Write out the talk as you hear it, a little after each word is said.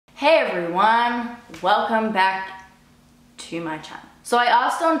Hey everyone, welcome back to my channel. So I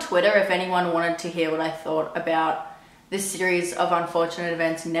asked on Twitter if anyone wanted to hear what I thought about this series of Unfortunate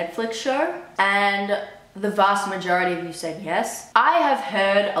Events Netflix show, and the vast majority of you said yes. I have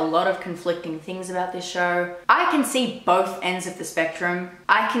heard a lot of conflicting things about this show. I can see both ends of the spectrum.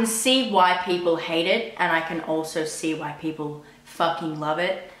 I can see why people hate it, and I can also see why people fucking love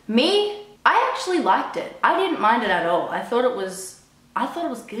it. Me, I actually liked it. I didn't mind it at all. I thought it was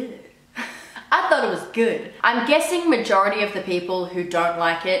good. I thought it was good. I'm guessing majority of the people who don't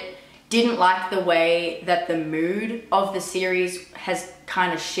like it didn't like the way that the mood of the series has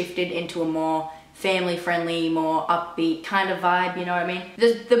kind of shifted into a more family-friendly, more upbeat kind of vibe, you know what I mean?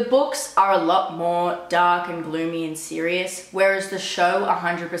 The books are a lot more dark and gloomy and serious, whereas the show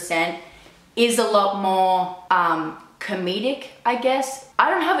 100% is a lot more comedic, I guess. I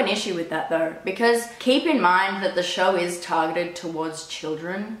don't have an issue with that though, because keep in mind that the show is targeted towards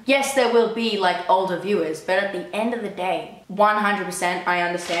children. Yes, there will be like older viewers, but at the end of the day, 100% I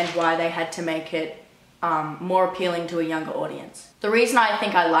understand why they had to make it more appealing to a younger audience. The reason I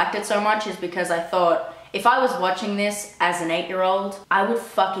think I liked it so much is because I thought if I was watching this as an 8-year-old, I would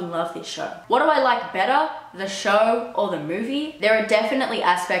fucking love this show. What do I like better, the show or the movie? There are definitely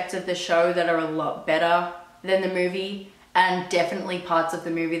aspects of the show that are a lot better than the movie, and definitely parts of the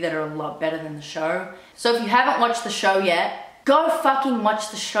movie that are a lot better than the show. So if you haven't watched the show yet, go fucking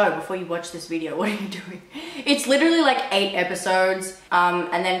watch the show before you watch this video. What are you doing? It's literally like 8 episodes,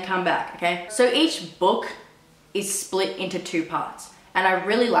 and then come back, okay? So each book is split into 2 parts, and I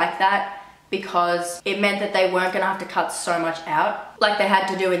really like that because it meant that they weren't gonna have to cut so much out like they had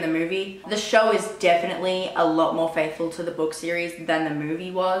to do in the movie. The show is definitely a lot more faithful to the book series than the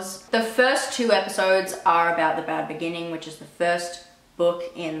movie was. The first 2 episodes are about The Bad Beginning, which is the first book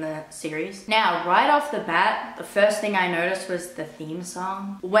in the series. Now, right off the bat, the first thing I noticed was the theme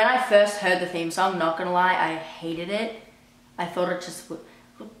song. When I first heard the theme song, not gonna lie, I hated it. I thought it just would...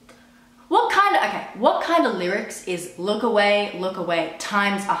 What kind of lyrics is look away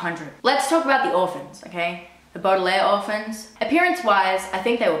times 100? Let's talk about the orphans, okay? The Baudelaire orphans. Appearance-wise, I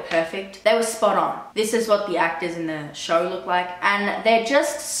think they were perfect. They were spot on. This is what the actors in the show look like, and they're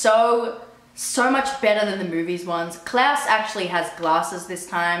just so much better than the movies ones. Klaus actually has glasses this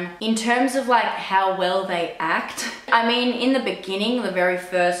time. In terms of like how well they act, I mean, in the beginning, the very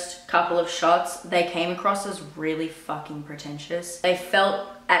first couple of shots, they came across as really fucking pretentious. They felt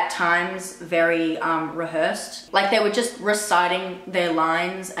at times very rehearsed. Like they were just reciting their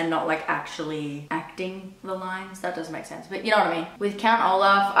lines and not like actually acting the lines. That doesn't make sense, but you know what I mean. With Count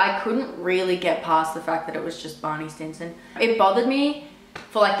Olaf, I couldn't really get past the fact that it was just Barney Stinson. It bothered me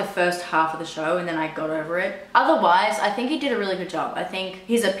for like the first half of the show, and then I got over it. Otherwise, I think he did a really good job. I think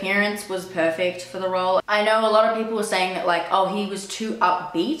his appearance was perfect for the role. I know a lot of people were saying that like, oh, he was too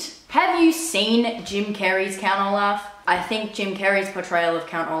upbeat. Have you seen Jim Carrey's Count Olaf? I think Jim Carrey's portrayal of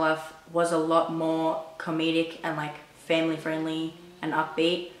Count Olaf was a lot more comedic and like family friendly and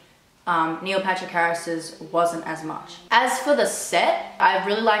upbeat. Neil Patrick Harris's wasn't as much. As for the set, I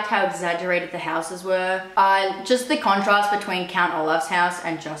really liked how exaggerated the houses were. Just the contrast between Count Olaf's house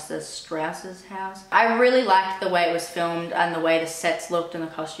and Justice Strauss's house. I really liked the way it was filmed and the way the sets looked and the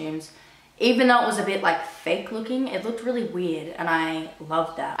costumes. Even though it was a bit like fake looking, it looked really weird, and I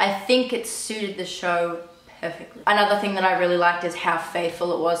loved that. I think it suited the show perfectly. Another thing that I really liked is how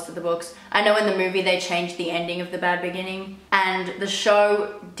faithful it was to the books. I know in the movie they changed the ending of The Bad Beginning, and the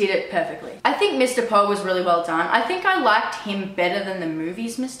show did it perfectly. I think Mr. Poe was really well done. I think I liked him better than the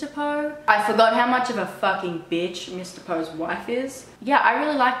movie's Mr. Poe. I forgot how much of a fucking bitch Mr. Poe's wife is. Yeah, I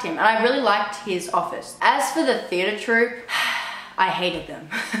really liked him, and I really liked his office. As for the theatre troupe, I hated them.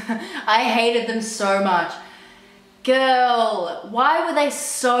 I hated them so much. Girl, why were they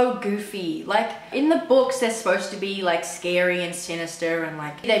so goofy? Like, in the books, they're supposed to be like scary and sinister, and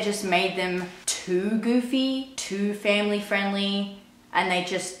like, they just made them too goofy, too family friendly, and they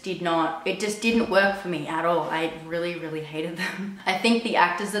just did not, it just didn't work for me at all. I really, really hated them. I think the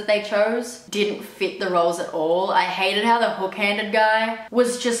actors that they chose didn't fit the roles at all. I hated how the hook-handed guy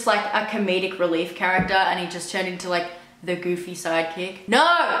was just like a comedic relief character, and he just turned into like the goofy sidekick.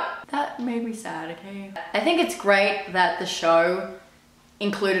 No! That made me sad, okay? I think it's great that the show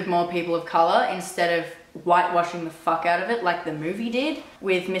included more people of color instead of whitewashing the fuck out of it like the movie did,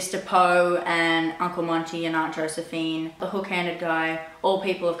 with Mr. Poe and Uncle Monty and Aunt Josephine, the hook-handed guy, all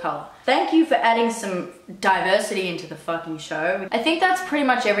people of color. Thank you for adding some diversity into the fucking show. I think that's pretty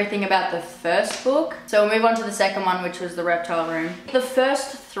much everything about the first book. So we'll move on to the second one, which was The Reptile Room. The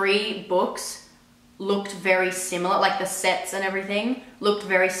first 3 books looked very similar, like the sets and everything looked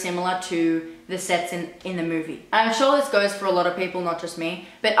very similar to the sets in the movie. And I'm sure this goes for a lot of people, not just me,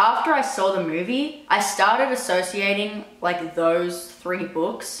 but after I saw the movie, I started associating like those 3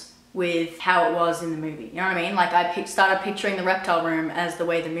 books with how it was in the movie. You know what I mean? Like I started picturing the reptile room as the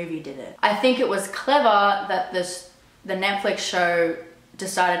way the movie did it. I think it was clever that the Netflix show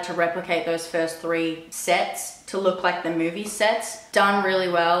decided to replicate those first 3 sets to look like the movie sets. Done really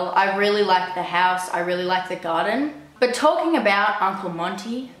well. I really liked the house. I really liked the garden. But talking about Uncle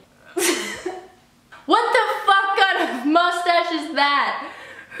Monty, what the fuck kind of mustache is that?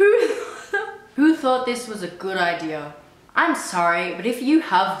 Who thought this was a good idea? I'm sorry, but if you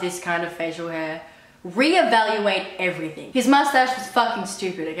have this kind of facial hair, reevaluate everything. His mustache was fucking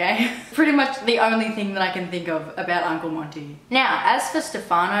stupid, okay? Pretty much the only thing that I can think of about Uncle Monty. Now, as for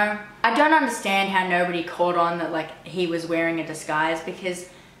Stefano, I don't understand how nobody caught on that like he was wearing a disguise, because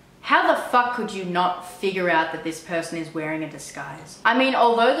how the fuck could you not figure out that this person is wearing a disguise? I mean,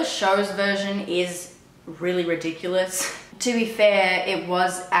 although the show's version is really ridiculous, to be fair, it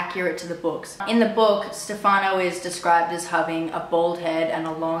was accurate to the books. In the book, Stefano is described as having a bald head and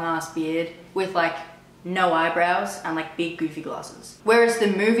a long ass beard with like no eyebrows and like big goofy glasses. Whereas the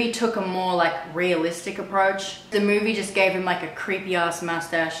movie took a more like realistic approach. The movie just gave him like a creepy ass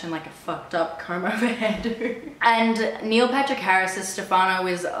mustache and like a fucked up comb over hairdo. And Neil Patrick Harris's Stefano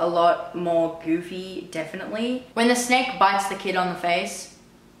is a lot more goofy, definitely. When the snake bites the kid on the face,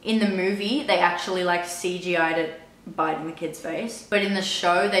 in the movie they actually like CGI'd it biting the kid's face. But in the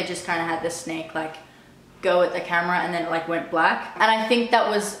show they just kind of had the snake like go at the camera and then it like went black. And I think that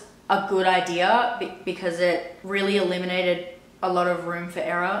was a good idea because it really eliminated a lot of room for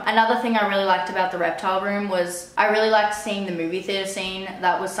error. Another thing I really liked about the reptile room was I really liked seeing the movie theater scene.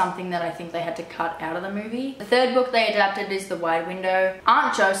 That was something that I think they had to cut out of the movie. The 3rd book they adapted is The Wide Window.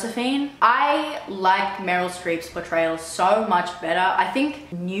 Aunt Josephine, I liked Meryl Streep's portrayal so much better. I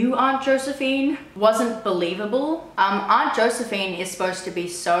think new Aunt Josephine wasn't believable. Aunt Josephine is supposed to be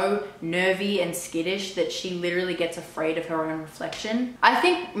so nervy and skittish that she literally gets afraid of her own reflection. I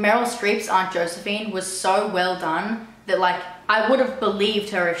think Meryl Streep's Aunt Josephine was so well done that like I would have believed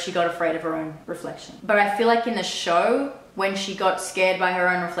her if she got afraid of her own reflection. But I feel like in the show, when she got scared by her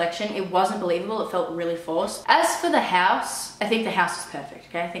own reflection, it wasn't believable. It felt really forced. As for the house, I think the house is perfect,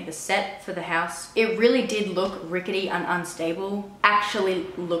 okay? I think the set for the house, it really did look rickety and unstable. Actually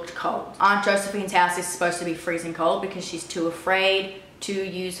looked cold. Aunt Josephine's house is supposed to be freezing cold because she's too afraid to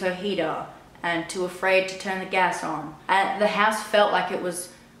use her heater and too afraid to turn the gas on. And the house felt like it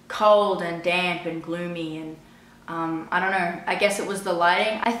was cold and damp and gloomy and I don't know, I guess it was the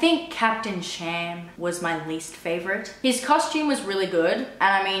lighting. I think Captain Sham was my least favorite. His costume was really good, and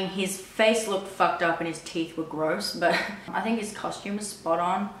I mean, his face looked fucked up and his teeth were gross, but I think his costume was spot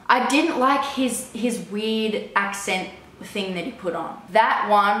on. I didn't like his weird accent thing that he put on. That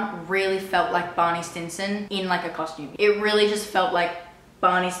one really felt like Barney Stinson in like a costume. It really just felt like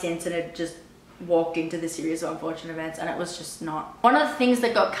Barney Stinson had just walked into the series of unfortunate events, and it was just not. One of the things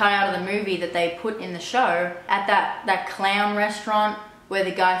that got cut out of the movie that they put in the show, at that clown restaurant where the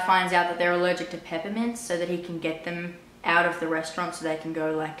guy finds out that they're allergic to peppermints so that he can get them out of the restaurant so they can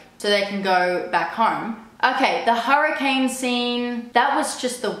go back home. Okay, the hurricane scene, that was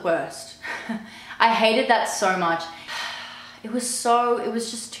just the worst. I hated that so much. It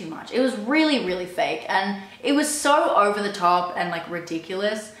was just too much. It was really, really fake, and it was so over the top and like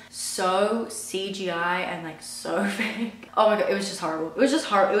ridiculous. So CGI and like so fake. Oh my god, it was just horrible. It was just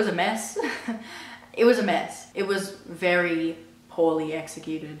horrible. It was a mess. It was a mess. It was very poorly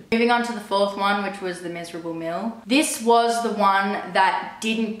executed. Moving on to the 4th one, which was The Miserable Mill. This was the one that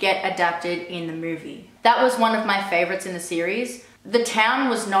didn't get adapted in the movie. That was one of my favorites in the series. The town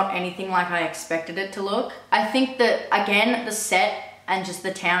was not anything like I expected it to look. I think that, again, the set and just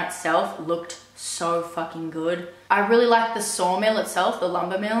the town itself looked so fucking good. I really liked the sawmill itself, the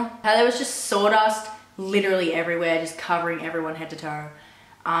lumber mill. How there was just sawdust literally everywhere, just covering everyone head to toe.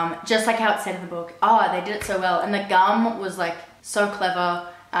 Just like how it said in the book. Oh, they did it so well. And the gum was like so clever.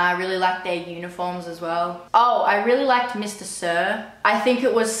 I really liked their uniforms as well. Oh, I really liked Mr. Sir. I think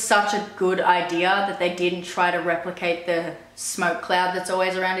it was such a good idea that they didn't try to replicate the smoke cloud that's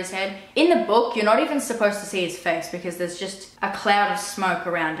always around his head. In the book, you're not even supposed to see his face because there's just a cloud of smoke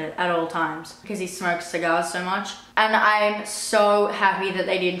around it at all times because he smokes cigars so much. And I'm so happy that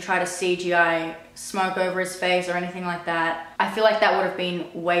they didn't try to CGI smoke over his face or anything like that. I feel like that would have been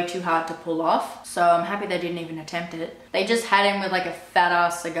way too hard to pull off, so I'm happy they didn't even attempt it. They just had him with like a fat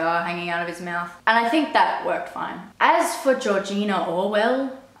ass cigar hanging out of his mouth, and I think that worked fine. As for Georgina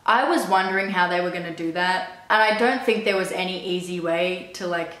Orwell, I was wondering how they were gonna do that, and I don't think there was any easy way to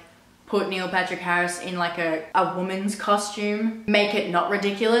like put Neil Patrick Harris in like a woman's costume, make it not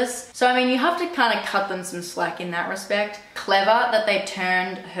ridiculous. So I mean, you have to kind of cut them some slack in that respect. Clever that they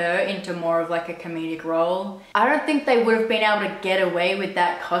turned her into more of like a comedic role. I don't think they would have been able to get away with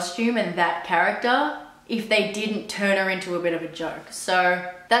that costume and that character if they didn't turn her into a bit of a joke. So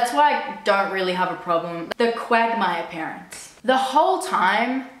that's why I don't really have a problem. The Quagmire parents. The whole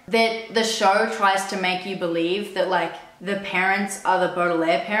time that the show tries to make you believe that like the parents are the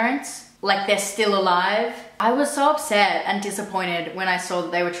Baudelaire parents, like they're still alive. I was so upset and disappointed when I saw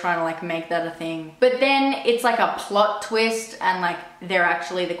that they were trying to like make that a thing. But then it's like a plot twist and like they're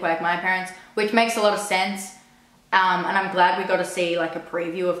actually the Quagmire parents, which makes a lot of sense. And I'm glad we got to see like a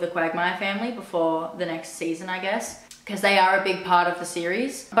preview of the Quagmire family before the next season, I guess, because they are a big part of the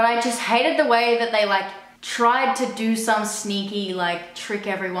series. But I just hated the way that they like tried to do some sneaky like trick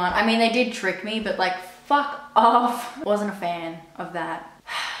everyone. I mean, they did trick me, but like fuck off. Wasn't a fan of that.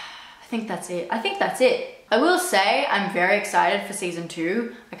 I think that's it. I will say I'm very excited for season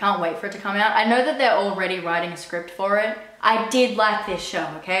 2. I can't wait for it to come out. I know that they're already writing a script for it. I did like this show,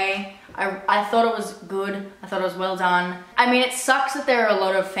 okay? I thought it was good. I thought it was well done. I mean, it sucks that there are a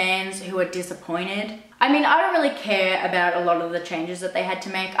lot of fans who are disappointed. I mean, I don't really care about a lot of the changes that they had to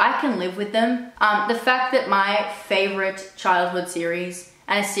make. I can live with them. The fact that my favorite childhood series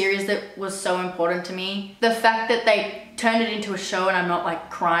and a series that was so important to me, the fact that they turned it into a show and I'm not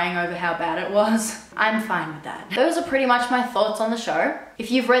like crying over how bad it was, I'm fine with that. Those are pretty much my thoughts on the show. If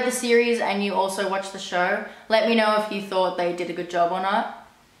you've read the series and you also watched the show, let me know if you thought they did a good job or not,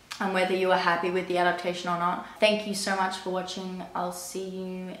 and whether you were happy with the adaptation or not. Thank you so much for watching. I'll see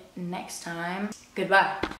you next time. Goodbye.